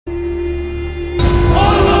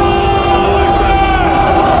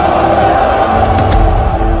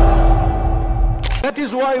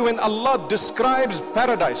is why when Allah describes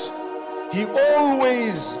paradise, He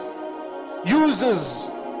always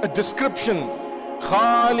uses a description.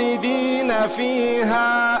 Khalidina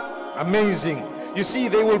fiha. Amazing. You see,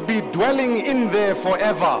 they will be dwelling in there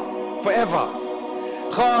forever. Forever.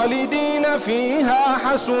 Khalidina fiha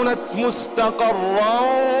hasunat mustaqarran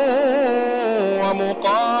wa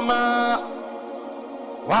muqama.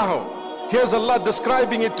 Wow. Here's Allah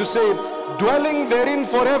describing it to say, dwelling therein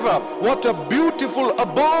forever. What a beautiful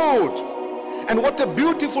abode. And what a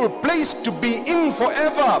beautiful place to be in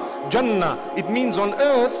forever. Jannah, it means on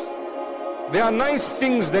earth, there are nice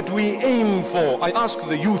things that we aim for. I ask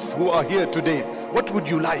the youth who are here today, what would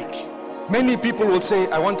you like? Many people will say,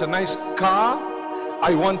 I want a nice car,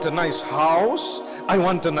 I want a nice house, I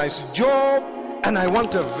want a nice job, and I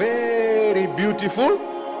want a very beautiful.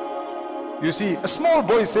 You see, a small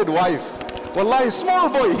boy said wife. Wallahi, small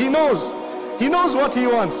boy, he knows what he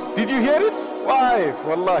wants. Did you hear it? Wife,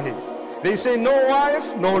 wallahi. They say no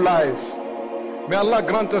wife, no life. May Allah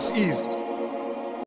grant us ease.